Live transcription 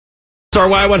It's our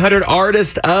Y100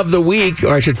 Artist of the Week,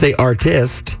 or I should say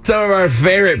artist. Some of our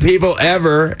favorite people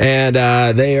ever, and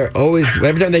they are always,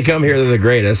 every time they come here, they're the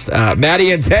greatest.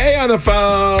 Maddie and Tae on the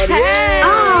phone.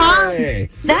 Hey!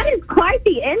 That is quite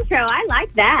the intro. I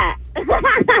like that.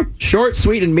 Short,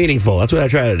 sweet, and meaningful. That's what I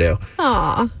try to do.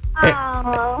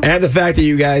 Aw. And the fact that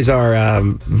you guys are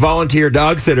volunteer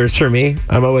dog sitters for me,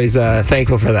 I'm always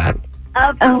thankful for that.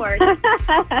 Of course.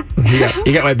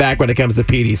 You got my back when it comes to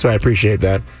Petey, so I appreciate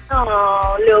that.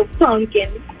 Oh, little pumpkin.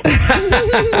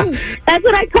 That's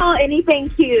what I call anything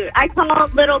cute. I call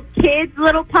little kids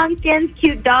little pumpkins,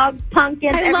 cute dogs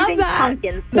pumpkins. I love Everything's that.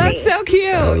 pumpkins to That's me. so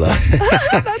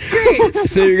cute. That's great.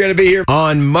 So you're going to be here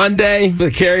on Monday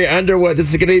with Carrie Underwood. This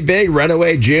is going to be big.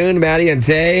 Runaway June, Maddie and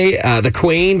Tae, the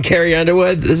Queen, Carrie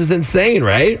Underwood. This is insane,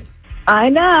 right? I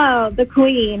know, the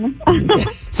queen.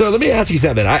 So let me ask you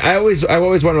something. I always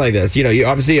wonder like this. You know, you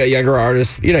obviously a younger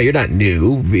artist. You know, you're not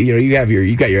new. You know, you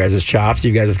got your guys' chops.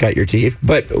 You guys have got your teeth.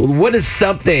 But what is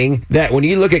something that when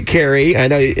you look at Carrie, I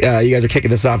know you guys are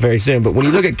kicking this off very soon. But when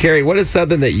you look at Carrie, what is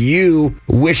something that you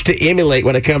wish to emulate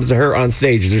when it comes to her on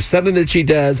stage? Is there something that she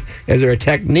does? Is there a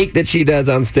technique that she does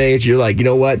on stage? You're like, you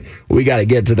know what? We got to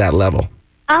get to that level.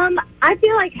 I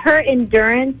feel like her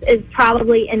endurance is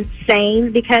probably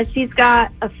insane because she's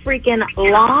got a freaking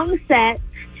long set.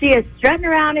 She is strutting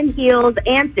around in heels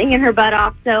and singing her butt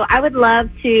off. So I would love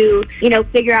to,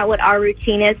 figure out what our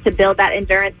routine is to build that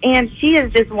endurance. And she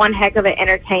is just one heck of an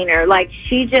entertainer. Like,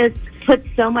 she just puts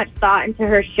so much thought into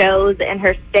her shows and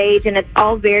her stage, and it's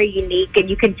all very unique. And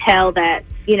you can tell that,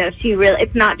 she really,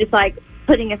 it's not just like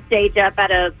putting a stage up at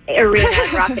a arena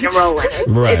and rocking and rolling.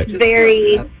 Right.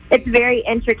 It's very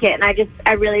intricate, and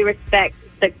I really respect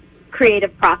the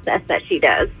creative process that she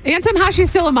does. And somehow she's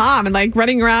still a mom and like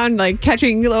running around, like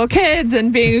catching little kids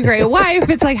and being a great wife.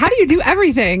 It's like, how do you do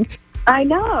everything? I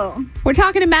know. We're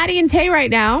talking to Maddie and Tae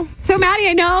right now. So Maddie,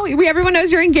 I know everyone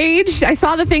knows you're engaged. I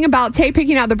saw the thing about Tae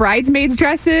picking out the bridesmaids'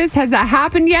 dresses. Has that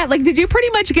happened yet? Like, did you pretty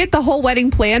much get the whole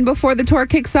wedding plan before the tour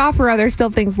kicks off, or are there still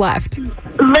things left?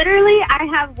 Literally, I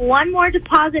have one more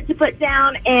deposit to put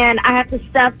down, and I have to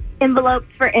stuff envelopes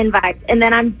for invites, and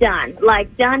then I'm done.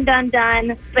 Like, done.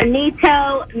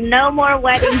 Finito, no more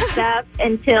wedding stuff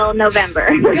until November.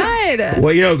 Good.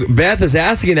 Well, Beth is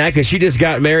asking that because she just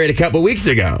got married a couple weeks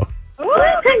ago.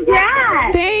 Ooh,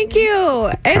 congrats! Thank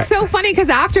you. It's so funny because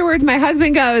afterwards my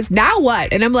husband goes, now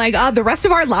what? And I'm like, the rest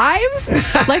of our lives?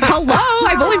 Like, hello?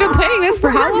 I've only been planning this for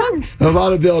how long? A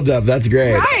lot of build-up. That's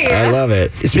great. Right. I love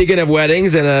it. Speaking of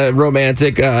weddings and a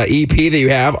romantic EP that you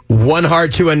have, One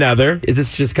Heart to Another, is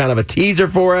this just kind of a teaser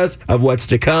for us of what's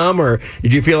to come? Or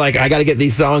did you feel like I got to get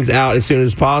these songs out as soon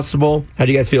as possible? How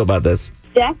do you guys feel about this?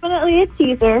 Definitely a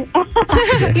teaser.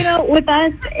 With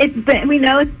us, we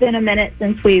know it's been a minute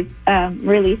since we've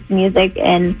released music,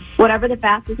 and whatever the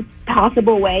fastest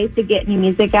possible way to get new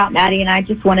music out, Maddie and I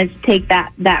just wanted to take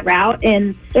that route,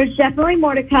 and there's definitely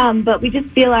more to come, but we just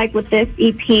feel like with this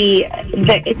EP,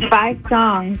 that it's 5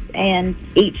 songs, and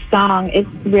each song is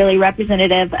really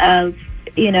representative of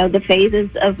the phases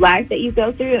of life that you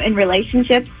go through in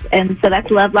relationships. And so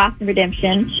that's love, loss, and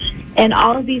redemption. And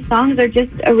all of these songs are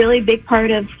just a really big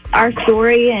part of our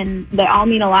story, and they all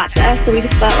mean a lot to us. So we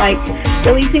just felt like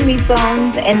releasing these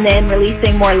songs and then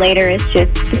releasing more later is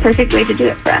just the perfect way to do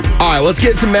it for us. All right, let's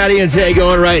get some Maddie and Tae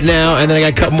going right now, and then I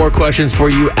got a couple more questions for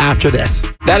you after this.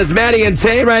 That is Maddie and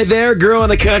Tae right there, Girl in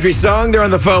the Country Song. They're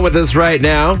on the phone with us right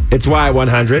now. It's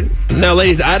Y100. Now,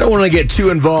 ladies, I don't want to get too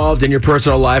involved in your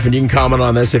personal life, and you can comment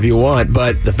on this if you want,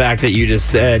 but the fact that you just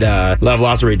said love,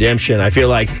 loss, and redemption, I feel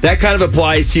like that kind of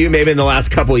applies to you maybe in the last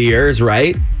couple of years,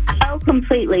 right? Oh,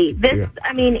 completely.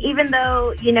 Even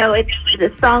though, it's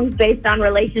the songs based on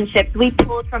relationships, we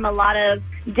pulled from a lot of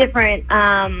different,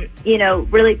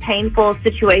 really painful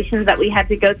situations that we had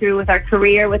to go through with our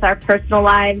career, with our personal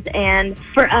lives. And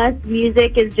for us,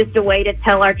 music is just a way to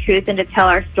tell our truth and to tell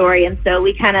our story. And so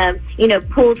we kind of,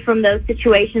 pulled from those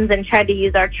situations and tried to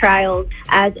use our trials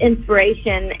as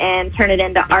inspiration and turn it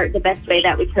into art the best way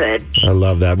that we could. I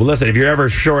love that. Well, listen, if you're ever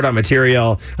short on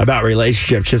material about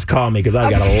relationships, just call me because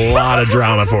I've got a lot of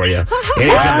drama for you.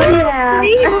 Yeah.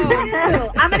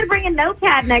 I'm going to bring a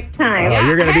notepad next time.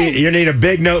 You're going to need a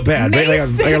big notepad, like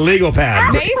a legal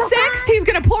pad. May 6th, he's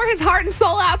going to pour his heart and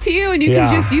soul out to you, and you can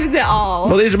just use it all.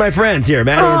 Well, these are my friends here,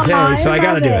 Maddie and Tae, so I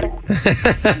got to do it.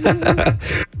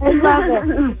 I love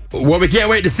it. Well, we can't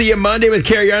wait to see you Monday with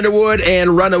Carrie Underwood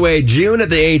and Runaway June at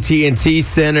the AT&T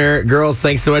Center. Girls,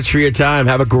 thanks so much for your time.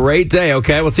 Have a great day,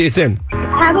 okay? We'll see you soon.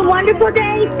 Have a wonderful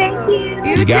day. Thank you.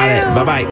 You got it. Bye-bye.